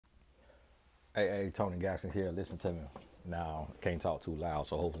Hey, Tony Jackson here. Listen to me. Now, can't talk too loud,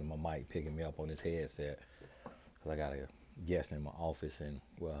 so hopefully my mic picking me up on this headset. Cause I got a guest in my office and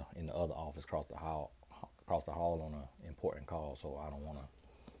well, in the other office across the hall on an important call. So I don't want to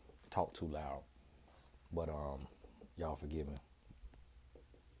talk too loud. But y'all forgive me.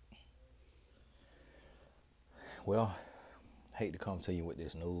 Well, hate to come to you with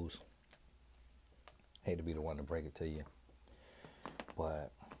this news. Hate to be the one to break it to you,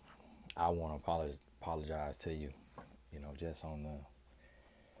 but I want to apologize to you. Just on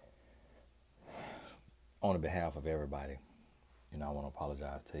the behalf of everybody. I want to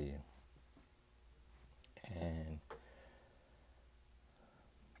apologize to you and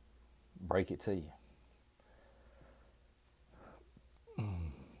break it to you.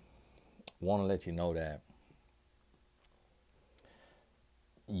 Want to let you know that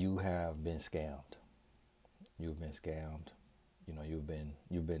you have been scammed. You've been scammed.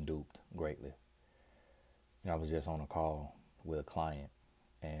 You've been duped greatly. I was just on a call with a client,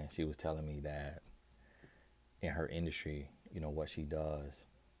 and she was telling me that in her industry, what she does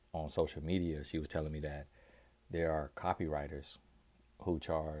on social media, she was telling me that there are copywriters who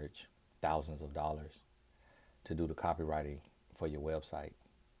charge thousands of dollars to do the copywriting for your website.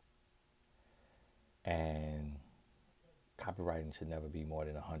 And copywriting should never be more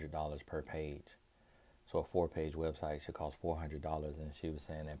than $100 per page. So a 4-page website should cost $400. And she was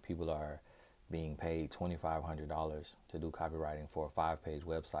saying that people are being paid $2,500 to do copywriting for a 5-page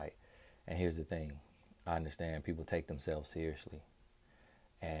website. And here's the thing, I understand people take themselves seriously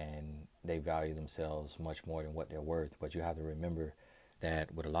and they value themselves much more than what they're worth. But you have to remember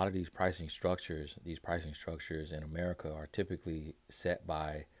that with a lot of these pricing structures in America are typically set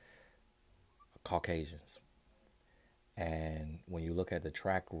by Caucasians. And when you look at the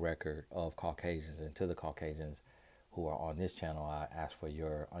track record of Caucasians, and to the Caucasians who are on this channel, I ask for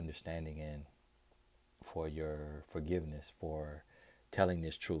your understanding and for your forgiveness for telling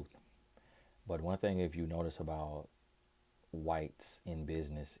this truth. But one thing, if you notice about whites in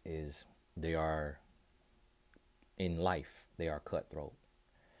business, is they are, in life, they are cutthroat.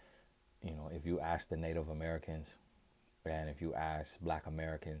 If you ask the Native Americans and if you ask Black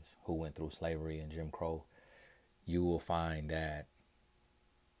Americans who went through slavery and Jim Crow, you will find that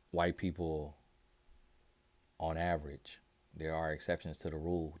white people, on average, there are exceptions to the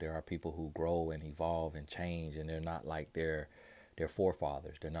rule. There are people who grow and evolve and change, and they're not like their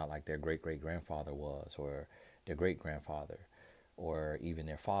forefathers. They're not like their great great grandfather was, or their great grandfather, or even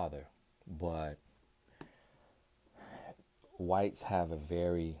their father. But whites have a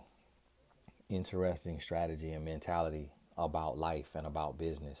very interesting strategy and mentality about life and about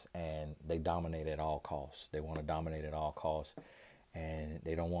business, and they dominate at all costs. They want to dominate at all costs, and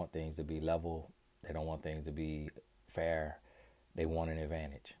they don't want things to be level. They don't want things to be fair. They want an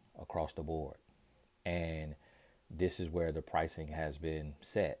advantage across the board. And this is where the pricing has been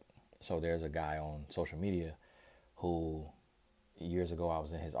set. So there's a guy on social media who, years ago, I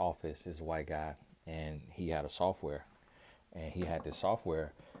was in his office, this white guy, and he had a software. And he had this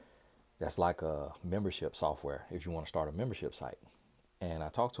software that's like a membership software if you want to start a membership site. And I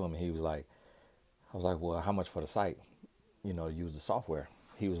talked to him, and he was like, I was like, well, how much for the site, to use the software?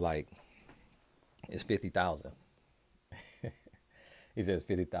 He was like, it's 50,000. He says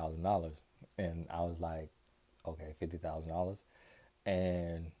 $50,000. And I was like, okay, $50,000.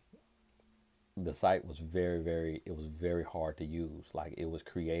 And the site was it was very hard to use. Like, it was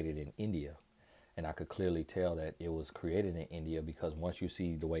created in India. And I could clearly tell that it was created in India, because once you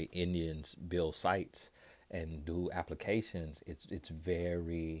see the way Indians build sites and do applications, it's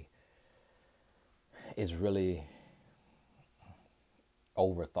really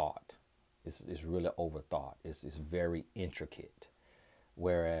overthought. It's really overthought. It's very intricate.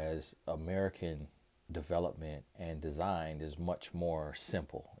 Whereas American development and design is much more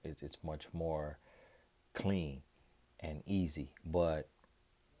simple. It's much more clean and easy. But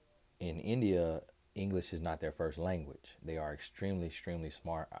in India, English is not their first language. They are extremely, extremely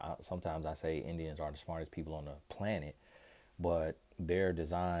smart. Sometimes I say Indians are the smartest people on the planet, but their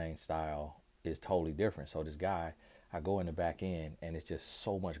design style is totally different. So this guy, I go in the back end, and it's just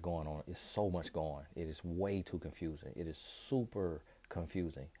so much going on. It's so much going. It is way too confusing. It is super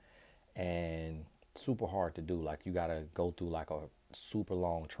confusing and super hard to do. Like, you got to go through like a super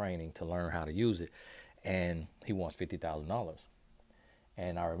long training to learn how to use it. And he wants $50,000.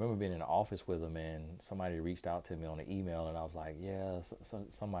 And I remember being in the office with him, and somebody reached out to me on the email, and I was like, yeah,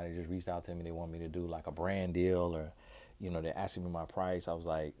 somebody just reached out to me. They want me to do like a brand deal, or, they're asking me my price. I was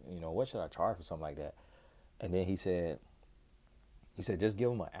like, what should I charge for something like that? And then he said, just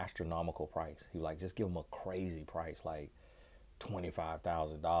give him an astronomical price. He was like, just give him a crazy price, like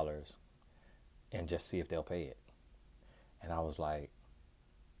 $25,000. and just see if they'll pay it. And I was like,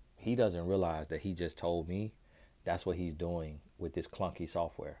 he doesn't realize that he just told me that's what he's doing with this clunky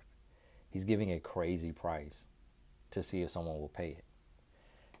software. He's giving a crazy price to see if someone will pay it.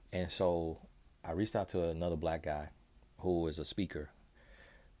 And so I reached out to another black guy who is a speaker,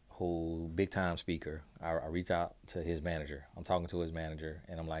 who big time speaker. I reached out to his manager. I'm talking to his manager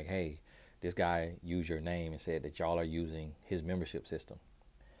and I'm like, hey, this guy used your name and said that y'all are using his membership system.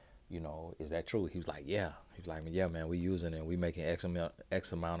 You know, is that true? He was like, yeah. He was like, yeah, man, we using it. We making X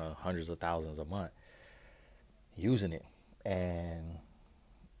amount of hundreds of thousands a month using it. And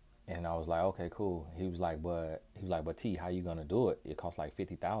I was like, okay, cool. He was like, but T, how you gonna do it? It costs like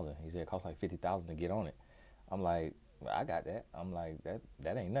 50,000. He said it costs like 50,000 to get on it. I'm like, well, I got that. I'm like,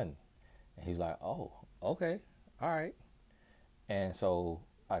 that ain't nothing. And he was like, oh, okay, all right. And so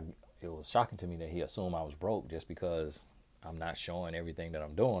it was shocking to me that he assumed I was broke just because I'm not showing everything that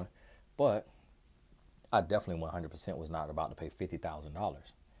I'm doing. But I definitely 100% was not about to pay $50,000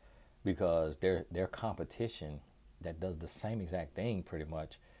 because their competition that does the same exact thing pretty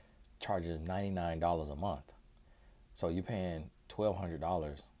much charges $99 a month. So you're paying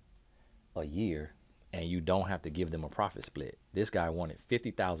 $1,200 a year and you don't have to give them a profit split. This guy wanted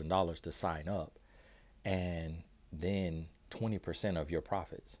 $50,000 to sign up and then 20% of your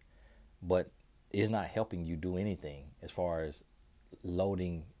profits. But it's not helping you do anything as far as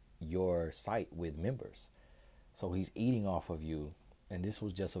loading your site with members. So he's eating off of you. And this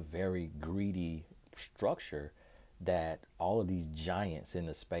was just a very greedy structure that all of these giants in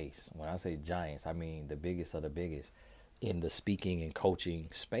the space, when I say giants, I mean the biggest of the biggest in the speaking and coaching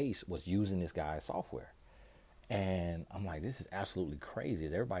space, was using this guy's software. And I'm like, this is absolutely crazy.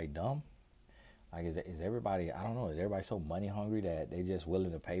 Is everybody dumb? Like, is everybody, I don't know, is everybody so money hungry that they just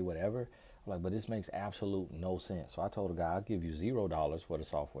willing to pay whatever? I'm like, but this makes absolute no sense. So I told the guy, I'll give you $0 for the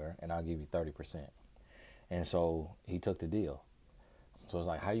software and I'll give you 30%. And so he took the deal. So it's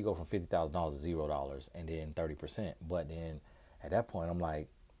like, how you go from $50,000 to $0 and then 30%? But then at that point, I'm like,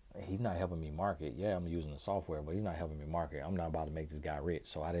 he's not helping me market. Yeah, I'm using the software, but he's not helping me market. I'm not about to make this guy rich.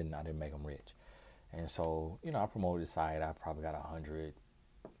 So I didn't make him rich. And so, you know, I promoted the site. I probably got 100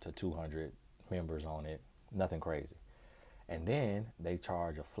 to 200 members on it. Nothing crazy. And then they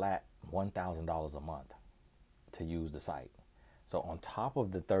charge a flat $1,000 a month to use the site. So on top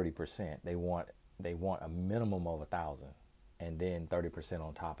of the 30%, they want a minimum of 1,000. And then 30%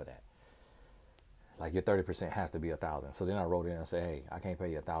 on top of that. Like your 30% has to be 1,000. So then I wrote in and said, hey, I can't pay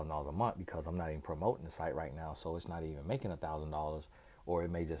you $1,000 a month because I'm not even promoting the site right now. So it's not even making $1,000, or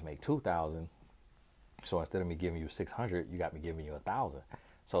it may just make 2,000. So instead of me giving you 600, you got me giving you 1,000.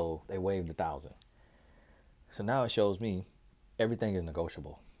 So they waived 1,000. So now it shows me everything is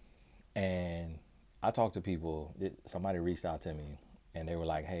negotiable. And I talked to people. Somebody reached out to me. And they were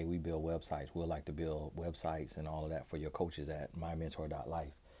like, hey, we build websites. We'd like to build websites and all of that for your coaches at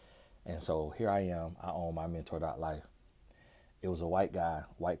mymentor.life. And so here I am. I own mymentor.life. It was a white guy,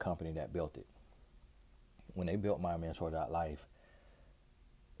 white company that built it. When they built mymentor.life,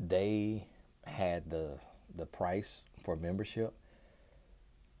 they had the price for membership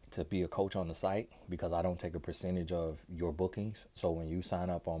to be a coach on the site because I don't take a percentage of your bookings. So when you sign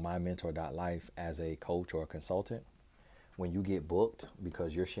up on mymentor.life as a coach or a consultant, when you get booked,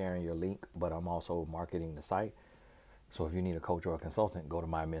 because you're sharing your link, but I'm also marketing the site. So if you need a coach or a consultant, go to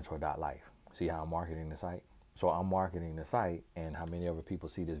mymentor.life. See how I'm marketing the site? So I'm marketing the site, and how many other people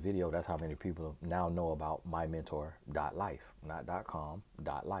see this video, that's how many people now know about mymentor.life, not .com,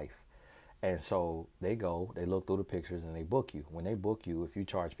 .life. And so they look through the pictures and they book you. When they book you, if you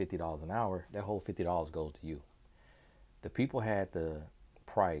charge $50 an hour, that whole $50 goes to you. The people had the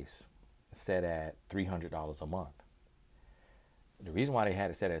price set at $300 a month. The reason why they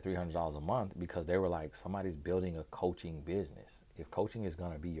had it set at $300 a month, because they were like, somebody's building a coaching business. If coaching is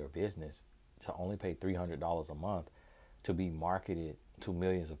going to be your business, to only pay $300 a month to be marketed to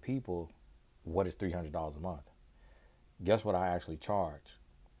millions of people, what is $300 a month? Guess what I actually charge?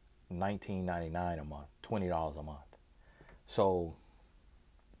 $19.99 a month, $20 a month. So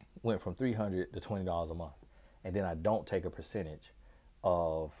went from $300 to $20 a month. And then I don't take a percentage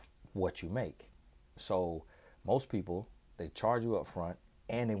of what you make. So most people, they charge you up front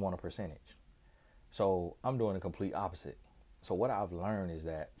and they want a percentage. So I'm doing the complete opposite. So what I've learned is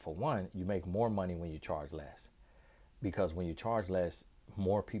that, for one, you make more money when you charge less. Because when you charge less,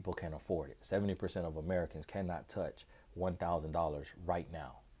 more people can afford it. 70% of Americans cannot touch $1,000 right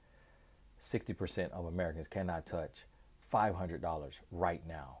now. 60% of Americans cannot touch $500 right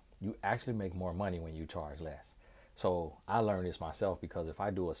now. You actually make more money when you charge less. So I learned this myself, because if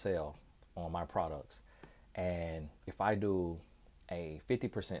I do a sale on my products, and if I do a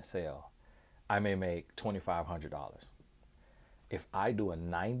 50% sale, I may make $2,500. If I do a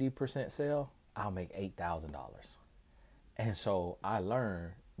 90% sale, I'll make $8,000. And so I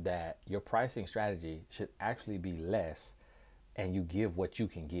learned that your pricing strategy should actually be less, and you give what you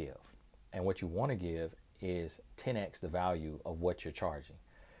can give. And what you want to give is 10x the value of what you're charging.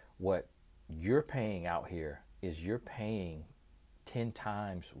 What you're paying out here is you're paying 10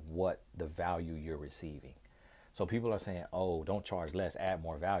 times what the value you're receiving. So people are saying, oh, don't charge less, add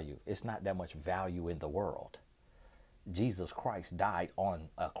more value. It's not that much value in the world. Jesus Christ died on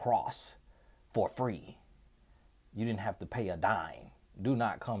a cross for free. You didn't have to pay a dime. Do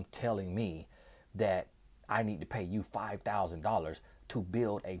not come telling me that I need to pay you $5,000 to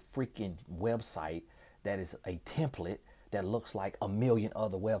build a freaking website that is a template that looks like a million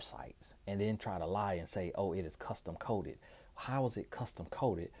other websites, and then try to lie and say, oh, it is custom coded. How is it custom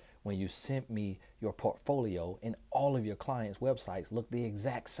coded when you sent me your portfolio and all of your clients' websites look the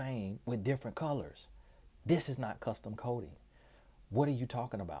exact same with different colors? This is not custom coding. What are you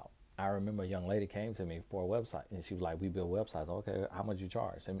talking about? I remember a young lady came to me for a website, and she was like, we build websites. Okay, how much you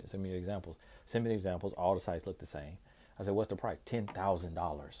charge? Send me your examples. Send me the examples. All the sites look the same. I said, what's the price?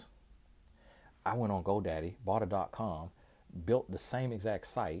 $10,000. I went on GoDaddy, bought a .com, built the same exact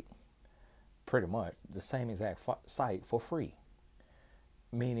site, pretty much the same exact site for free.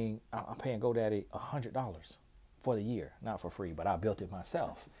 Meaning I'm paying GoDaddy $100 for the year, not for free, but I built it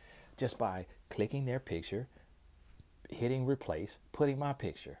myself just by clicking their picture, hitting replace, putting my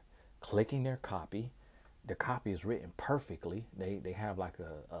picture, clicking their copy. The copy is written perfectly. They have like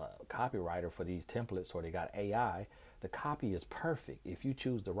a copywriter for these templates, or they got AI. The copy is perfect. If you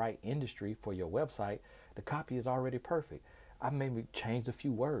choose the right industry for your website, the copy is already perfect. I maybe changed a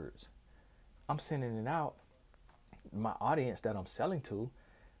few words. I'm sending it out. My audience that I'm selling to,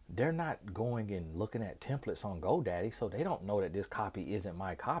 they're not going and looking at templates on GoDaddy, so they don't know that this copy isn't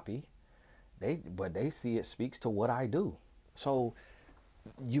my copy. But they see it speaks to what I do. So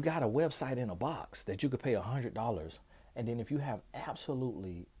you got a website in a box that you could pay $100, and then if you have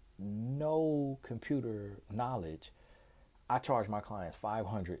absolutely no computer knowledge, I charge my clients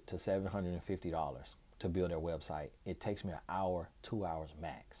 $500 to $750 to build their website. It takes me an hour, 2 hours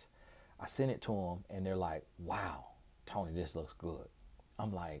max. I send it to them, and they're like, wow, Tony, this looks good.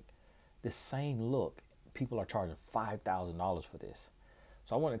 I'm like, this same look, people are charging $5,000 for this.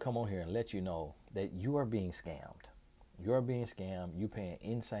 So I want to come on here and let you know that you are being scammed. You're being scammed. You're paying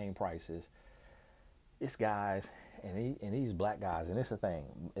insane prices. It's guys, and these black guys, and it's the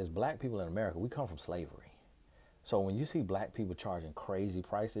thing, as black people in America, we come from slavery. So when you see black people charging crazy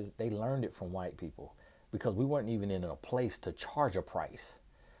prices, they learned it from white people, because we weren't even in a place to charge a price.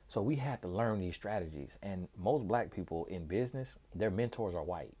 So we had to learn these strategies. And most black people in business, their mentors are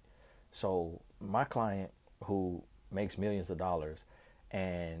white. So my client who makes millions of dollars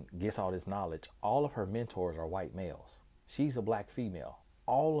and gets all this knowledge, all of her mentors are white males. She's a black female.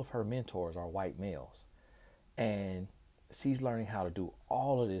 All of her mentors are white males. And she's learning how to do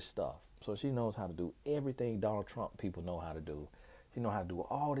all of this stuff. So she knows how to do everything Donald Trump people know how to do. She knows how to do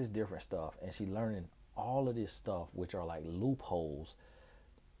all this different stuff. And she's learning all of this stuff, which are like loopholes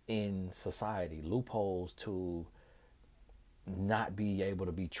in society, loopholes to not be able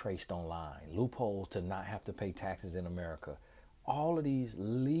to be traced online, loopholes to not have to pay taxes in America. All of these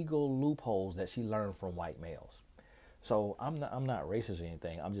legal loopholes that she learned from white males. So I'm not racist or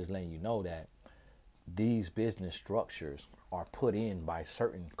anything. I'm just letting you know that these business structures are put in by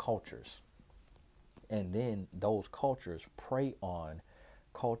certain cultures, and then those cultures prey on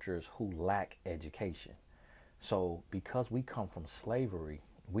cultures who lack education. So because we come from slavery,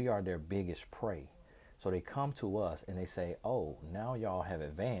 we are their biggest prey. So they come to us and they say, oh, now y'all have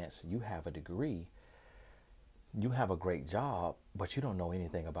advanced, you have a degree, you have a great job, but you don't know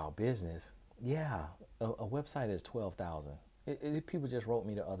anything about business. Yeah, a website is $12,000. People just wrote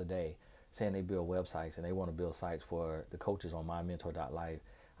me the other day saying they build websites and they want to build sites for the coaches on MyMentor.life.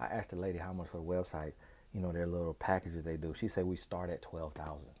 I asked the lady how much for the website, their little packages they do. She said we start at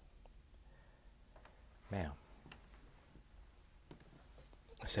 $12,000. Ma'am,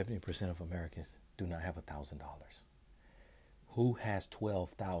 70% of Americans do not have $1,000. Who has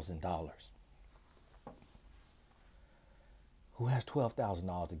 $12,000? Who has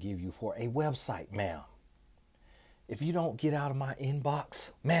 $12,000 to give you for a website, ma'am? If you don't get out of my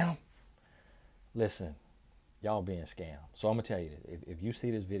inbox, ma'am, listen, y'all being scammed. So I'm going to tell you this. If you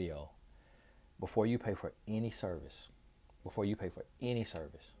see this video, before you pay for any service,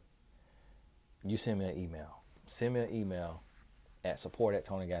 you send me an email. Send me an email at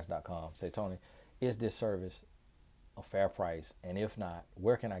support@tonygass.com. Say, Tony, is this service a fair price? And if not,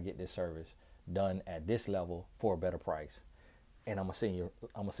 where can I get this service done at this level for a better price? and I'm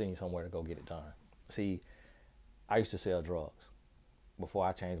gonna send you somewhere to go get it done. See, I used to sell drugs. Before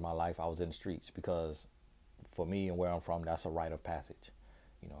I changed my life, I was in the streets because for me and where I'm from, that's a rite of passage,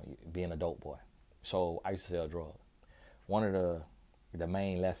 being a dope boy. So I used to sell drugs. One of the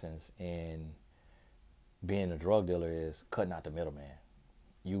main lessons in being a drug dealer is cutting out the middleman.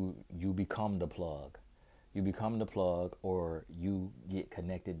 You become the plug. You become the plug, or you get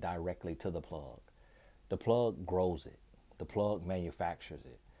connected directly to the plug. The plug grows it. The plug manufactures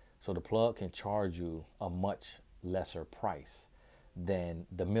it. So the plug can charge you a much lesser price than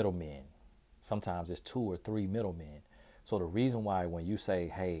the middlemen. Sometimes it's two or three middlemen. So the reason why when you say,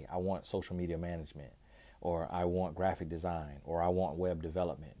 hey, I want social media management, or I want graphic design, or I want web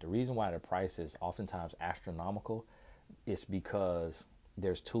development, the reason why the price is oftentimes astronomical is because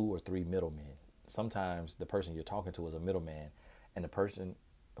there's two or three middlemen. Sometimes the person you're talking to is a middleman, and the person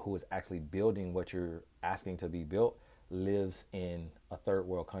who is actually building what you're asking to be built lives in a third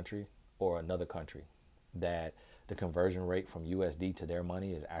world country or another country that the conversion rate from USD to their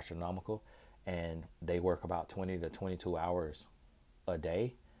money is astronomical, and they work about 20 to 22 hours a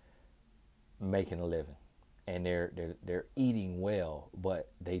day making a living, and they're eating well, but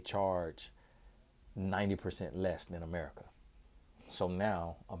they charge 90% less than America. So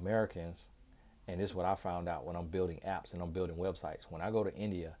now Americans, and this is what I found out when I'm building apps and I'm building websites. When I go to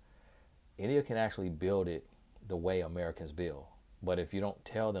India, India can actually build it the way Americans build. But if you don't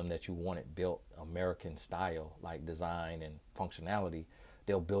tell them that you want it built American style, like design and functionality,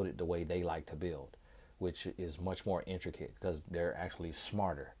 they'll build it the way they like to build, which is much more intricate because they're actually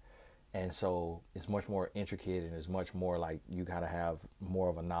smarter. And so it's much more intricate, and it's much more like you gotta have more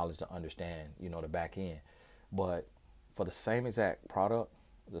of a knowledge to understand, the back end. But for the same exact product,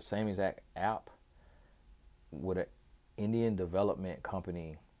 the same exact app, with an Indian development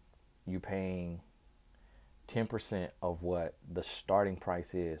company, you paying 10% of what the starting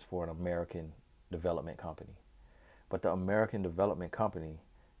price is for an American development company. But the American development company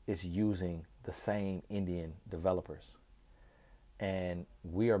is using the same Indian developers. And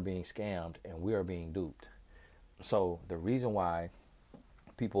we are being scammed and we are being duped. So the reason why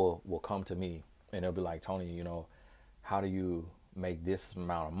people will come to me and they'll be like, Tony, how do you make this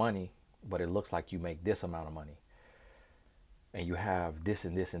amount of money, but it looks like you make this amount of money? And you have this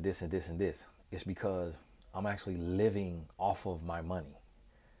and this and this and this and this. It's because I'm actually living off of my money,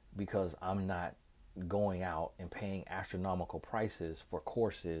 because I'm not going out and paying astronomical prices for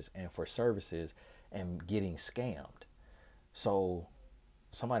courses and for services and getting scammed. So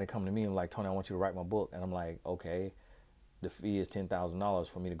somebody come to me and like, Tony, I want you to write my book. And I'm like, okay, the fee is $10,000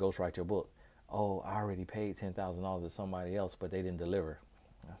 for me to ghostwrite your book. Oh, I already paid $10,000 to somebody else, but they didn't deliver.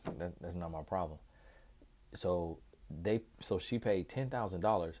 That's not my problem. So she paid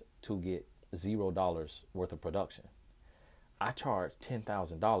 $10,000 to get $0 worth of production. I charge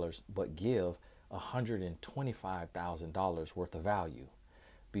 $10,000 but give $125,000 worth of value,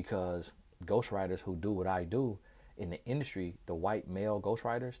 because ghostwriters who do what I do in the industry, the white male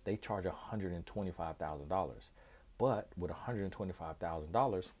ghostwriters, they charge $125,000. But with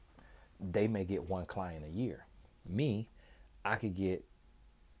 $125,000, they may get one client a year. Me, I could get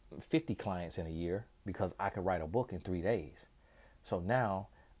 50 clients in a year because I could write a book in 3 days. So now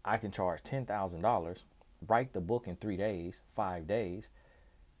I can charge $10,000, write the book in 3 days, 5 days,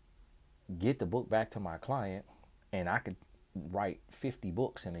 get the book back to my client, and I could write 50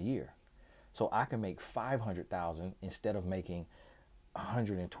 books in a year. So I can make 500,000 instead of making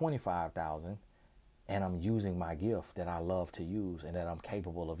 125,000, and I'm using my gift that I love to use and that I'm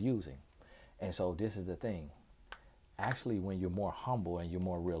capable of using. And so this is the thing. Actually, when you're more humble and you're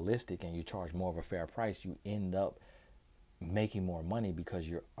more realistic and you charge more of a fair price, you end up making more money because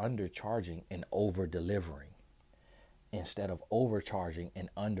you're undercharging and over delivering instead of overcharging and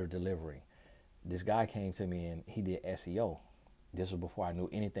under delivering. This guy came to me and he did SEO. This was before I knew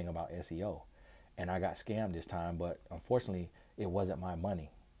anything about SEO. And I got scammed this time, but unfortunately it wasn't my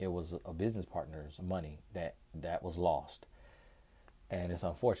money. It was a business partner's money that was lost. And it's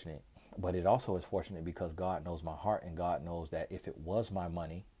unfortunate, but it also is fortunate because God knows my heart, and God knows that if it was my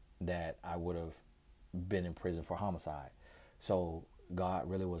money, that I would have been in prison for homicide. So God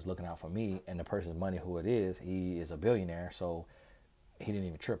really was looking out for me, and the person's money who it is, he is a billionaire, so he didn't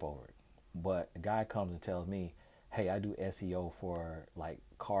even trip over it. But the guy comes and tells me, hey, I do SEO for like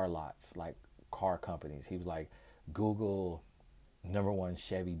car lots, like car companies. He was like, Google #1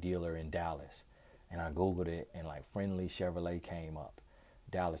 Chevy dealer in Dallas. And I Googled it, and like Friendly Chevrolet came up,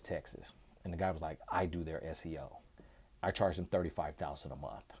 Dallas, Texas. And the guy was like, I do their SEO. I charge them $35,000 a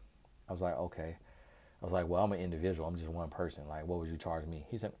month. I was like, okay. I was like, well, I'm an individual. I'm just one person. Like, what would you charge me?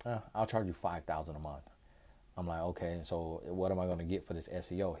 He said, I'll charge you $5,000 a month. I'm like, okay, so what am I going to get for this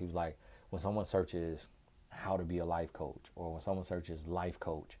SEO? He was like, when someone searches how to be a life coach, or when someone searches life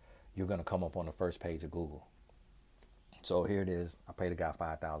coach, you're going to come up on the first page of Google. So here it is. I paid the guy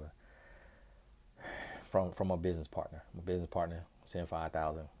 5,000 from my business partner. My business partner sent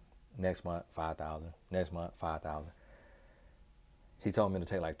 5,000. Next month, 5,000. Next month, 5,000. He told me to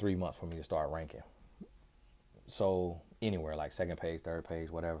take like 3 months for me to start ranking. So anywhere, like second page, third page,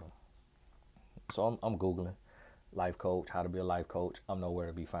 whatever. So I'm Googling life coach, how to be a life coach. I'm nowhere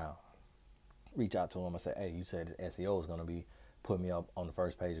to be found. Reach out to him. I said, hey, you said this SEO is going to be putting me up on the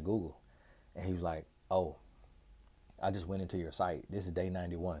first page of Google. And he was like, oh, I just went into your site. This is day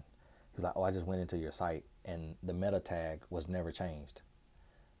 91. He was like, oh, I just went into your site and the meta tag was never changed.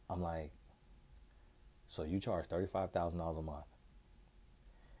 I'm like, so you charge $35,000 a month.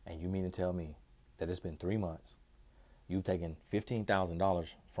 And you mean to tell me that it's been 3 months, you've taken $15,000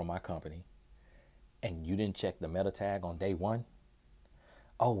 from my company, and you didn't check the meta tag on day one?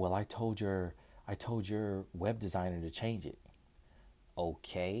 Oh, well, I told your web designer to change it.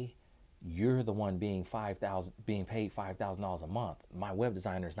 Okay, you're the one being paid $5,000 a month. My web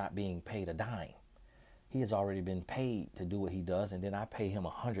designer is not being paid a dime. He has already been paid to do what he does, and then I pay him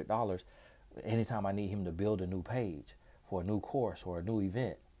 $100 anytime I need him to build a new page for a new course or a new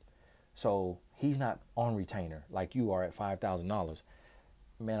event. So he's not on retainer like you are at $5,000.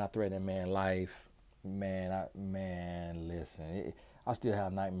 Man, I threatened that man life. Man, listen, I still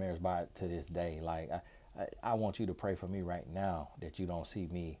have nightmares about it to this day. Like, I want you to pray for me right now that you don't see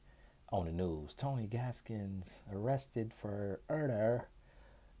me on the news. Tony Gaskins arrested for murder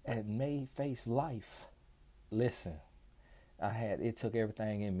and may face life. Listen, it took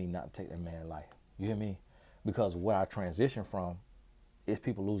everything in me not to take that man's life. You hear me? Because where I transitioned from is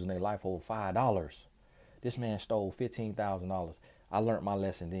people losing their life over $5. This man stole $15,000. I learned my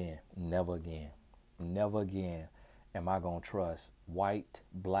lesson then. Never again. Never again am I going to trust white,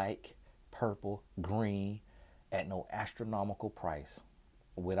 black, purple, green at no astronomical price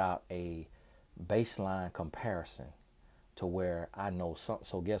without a baseline comparison to where I know something.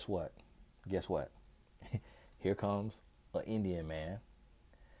 So guess what? Guess what? Here comes an Indian man.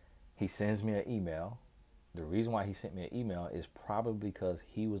 He sends me an email. The reason why he sent me an email is probably because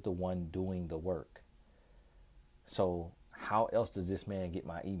he was the one doing the work. So how else does this man get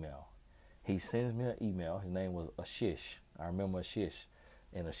my email? He sends me an email. His name was Ashish. I remember Ashish.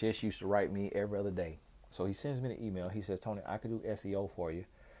 And Ashish used to write me every other day. So he sends me the email. He says, Tony, I could do SEO for you.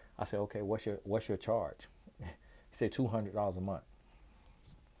 I said, okay, what's your charge? He said $200 a month.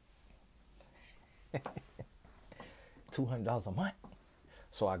 $200 a month.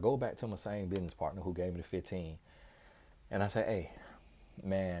 So I go back to my same business partner who gave me the 15. And I say, hey,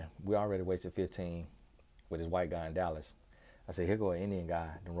 man, we already wasted 15 with this white guy in Dallas. I said, here go an Indian guy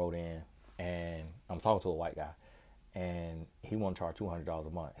that wrote in, and I'm talking to a white guy, and he want to charge $200 a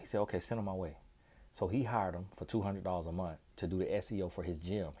month. He said, okay, send him my way. So he hired him for $200 a month to do the SEO for his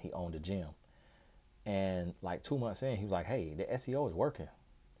gym. He owned a gym. And like 2 months in, he was like, hey, the SEO is working.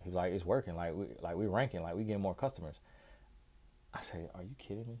 He was like, it's working. We're ranking, like we getting more customers. I say, are you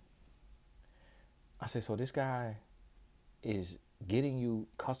kidding me? I said, so this guy is getting you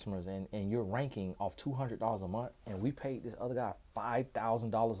customers and you're ranking off $200 a month, and we paid this other guy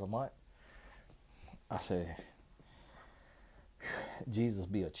 $5,000 a month. I said, Jesus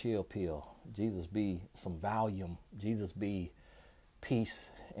be a chill pill. Jesus be some Valium. Jesus be peace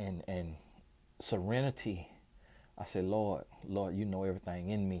and serenity. I said, Lord, you know everything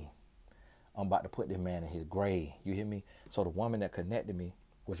in me. I'm about to put this man in his grave. You hear me? So the woman that connected me,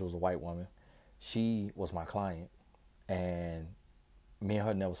 which was a white woman, she was my client, and me and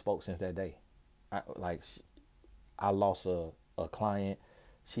her never spoke since that day. I lost a client.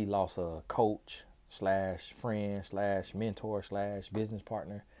 She lost a coach slash friend slash mentor slash business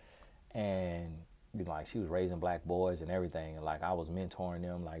partner. And like she was raising black boys and everything. And like I was mentoring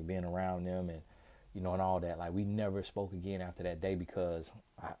them, like being around them and, and all that. Like we never spoke again after that day because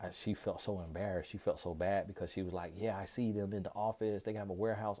she felt so embarrassed. She felt so bad because she was like, yeah, I see them in the office. They have a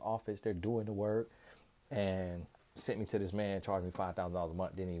warehouse office. They're doing the work. And sent me to this man, charged me $5,000 a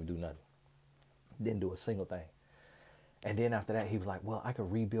month, didn't even do nothing. Didn't do a single thing. And then after that, he was like, well, I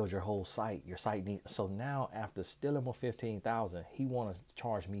could rebuild your whole site. Your site needs. So now after stealing my $15,000, he wanted to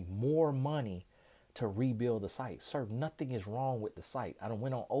charge me more money to rebuild the site. Sir, nothing is wrong with the site. I done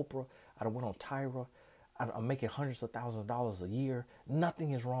went on Oprah. I done went on Tyra. I'm making hundreds of thousands of dollars a year.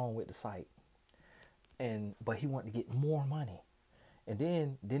 Nothing is wrong with the site. But he wanted to get more money. And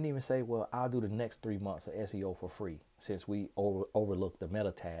then didn't even say, well, I'll do the next 3 months of SEO for free since we overlooked the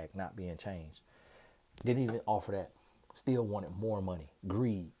meta tag not being changed. Didn't even offer that. Still wanted more money.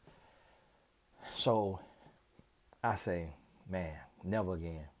 Greed. So I say, man, never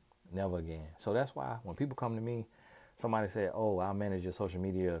again, never again. So that's why when people come to me, somebody said, oh, I'll manage your social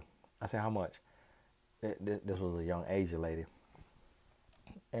media. I said, how much? This was a young Asian lady.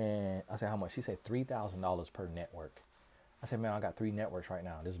 And I said, how much? She said, $3,000 per network. I said, man, I got 3 networks right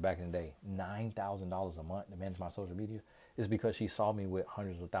now. This is back in the day. $9,000 a month to manage my social media. It's because she saw me with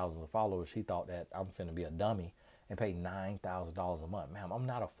hundreds of thousands of followers. She thought that I'm finna be a dummy and pay $9,000 a month. Ma'am, I'm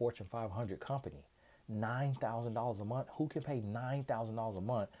not a Fortune 500 company. $9,000 a month? Who can pay $9,000 a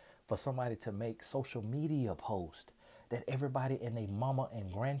month for somebody to make social media posts that everybody and their mama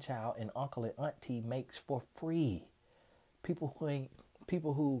and grandchild and uncle and auntie makes for free? People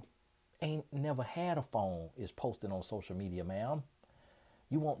who ain't never had a phone is posting on social media, ma'am.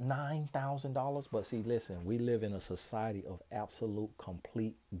 You want $9,000? But see, listen, we live in a society of absolute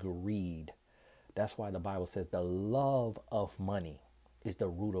complete greed. That's why the Bible says the love of money is the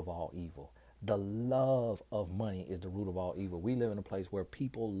root of all evil. The love of money is the root of all evil. We live in a place where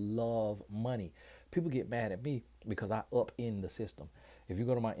people love money. People get mad at me because I up in the system. If you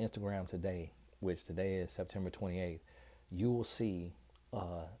go to my Instagram today, which today is September 28th, you will see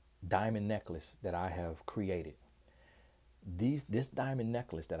a diamond necklace that I have created. This diamond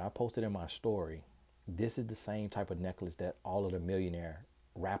necklace that I posted in my story, this is the same type of necklace that all of the millionaire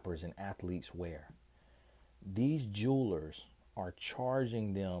rappers and athletes wear. These jewelers are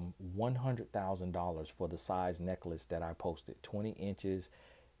charging them $100,000 for the size necklace that I posted. 20 inches.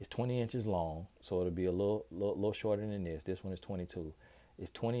 It's 20 inches long, so it'll be a little shorter than this. This one is 22.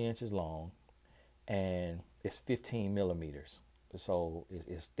 It's 20 inches long, and it's 15 millimeters. So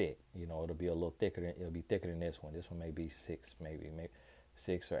it's thick. You know, it'll be a little thicker. It'll be thicker than this one. This one may be maybe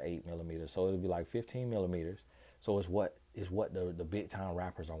 6 or 8 millimeters. So it'll be like 15 millimeters. So it's what the big time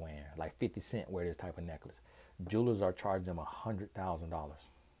rappers are wearing. Like 50 Cent wear this type of necklace. Jewelers are charging them $100,000.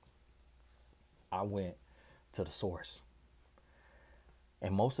 I went to the source,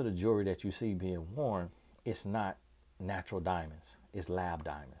 and most of the jewelry that you see being worn, it's not natural diamonds. It's lab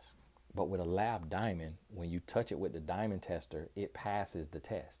diamonds. But with a lab diamond, when you touch it with the diamond tester, it passes the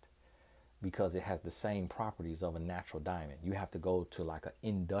test because it has the same properties of a natural diamond. You have to go to like an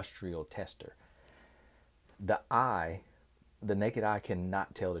industrial tester. The naked eye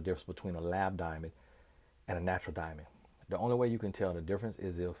cannot tell the difference between a lab diamond and a natural diamond. The only way you can tell the difference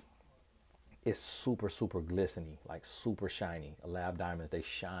is if it's super, super glistening, like super shiny. Lab diamonds, they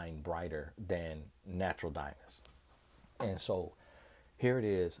shine brighter than natural diamonds. And so here it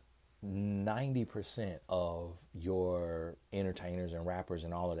is. 90% of your entertainers and rappers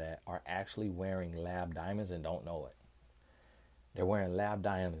and all of that are actually wearing lab diamonds and don't know it. They're wearing lab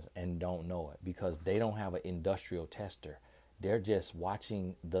diamonds and don't know it because they don't have an industrial tester. They're just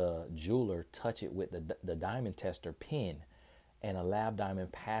watching the jeweler touch it with the diamond tester pin, and a lab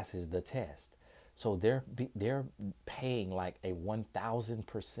diamond passes the test. So they're paying like a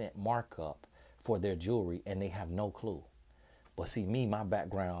 1,000% markup for their jewelry, and they have no clue. But see, me, my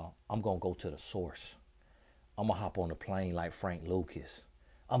background, I'm going to go to the source. I'm going to hop on the plane like Frank Lucas.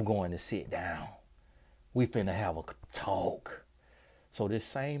 I'm going to sit down. We finna have a talk. So this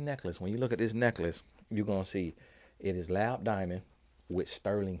same necklace, when you look at this necklace, you're going to see it is lab diamond with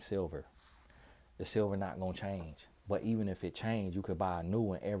sterling silver. The silver not going to change. But even if it changed, you could buy a new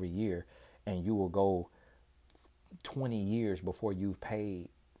one every year, and you will go 20 years before you've paid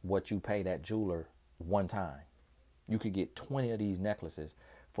what you pay that jeweler one time. You could get 20 of these necklaces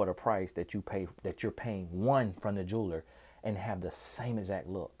for the price that you're paying one from the jeweler, and have the same exact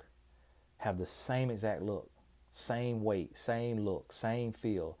look. Have the same exact look. Same weight, same look, same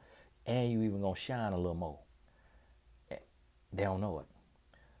feel, and you even gonna shine a little more. They don't know it.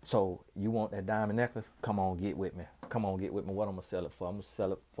 So you want that diamond necklace? Come on, get with me. Come on, get with me. What I'm gonna sell it for? I'm gonna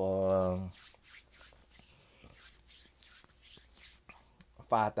sell it for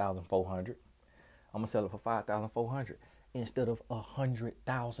 $5,400. I'm gonna sell it for $5,400 instead of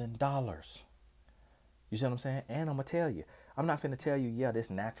 $100,000. You see what I'm saying? And I'm gonna tell you, I'm not finna tell you, yeah, this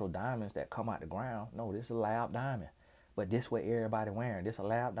natural diamonds that come out the ground. No, this is a lab diamond. But this what everybody wearing. This a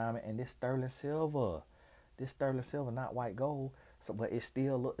lab diamond, and this sterling silver. This sterling silver, not white gold. So, but it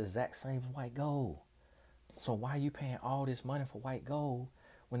still look the exact same as white gold. So why are you paying all this money for white gold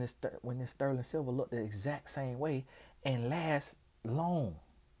when this sterling silver look the exact same way and lasts long?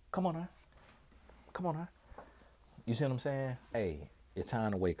 Come on now. Come on now. You see what I'm saying? Hey, it's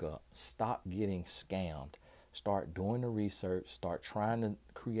time to wake up. Stop getting scammed. Start doing the research. Start trying to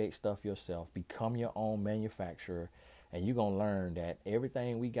create stuff yourself. Become your own manufacturer. And you're going to learn that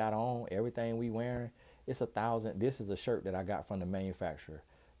everything we got on, everything we wearing, it's $1,000. This is a shirt that I got from the manufacturer.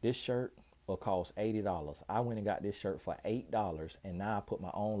 This shirt will cost $80. I went and got this shirt for $8, and now I put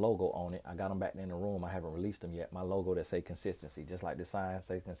my own logo on it. I got them back in the room. I haven't released them yet. My logo that say consistency, just like the sign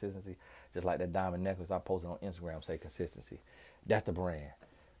say consistency, just like that diamond necklace I posted on Instagram say consistency. That's the brand.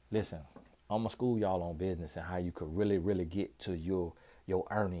 Listen, I'm gonna school y'all on business and how you could really, really get to your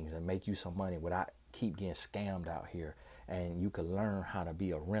earnings and make you some money without keep getting scammed out here. And you could learn how to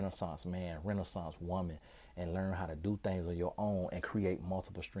be a Renaissance man, Renaissance woman, and learn how to do things on your own and create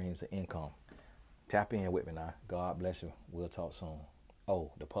multiple streams of income. Tap in with me now. God bless you. We'll talk soon.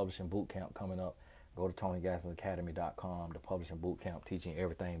 Oh, the publishing boot camp coming up. Go to TonyGassonAcademy.com. The publishing boot camp teaching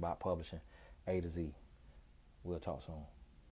everything about publishing A to Z. We'll talk soon.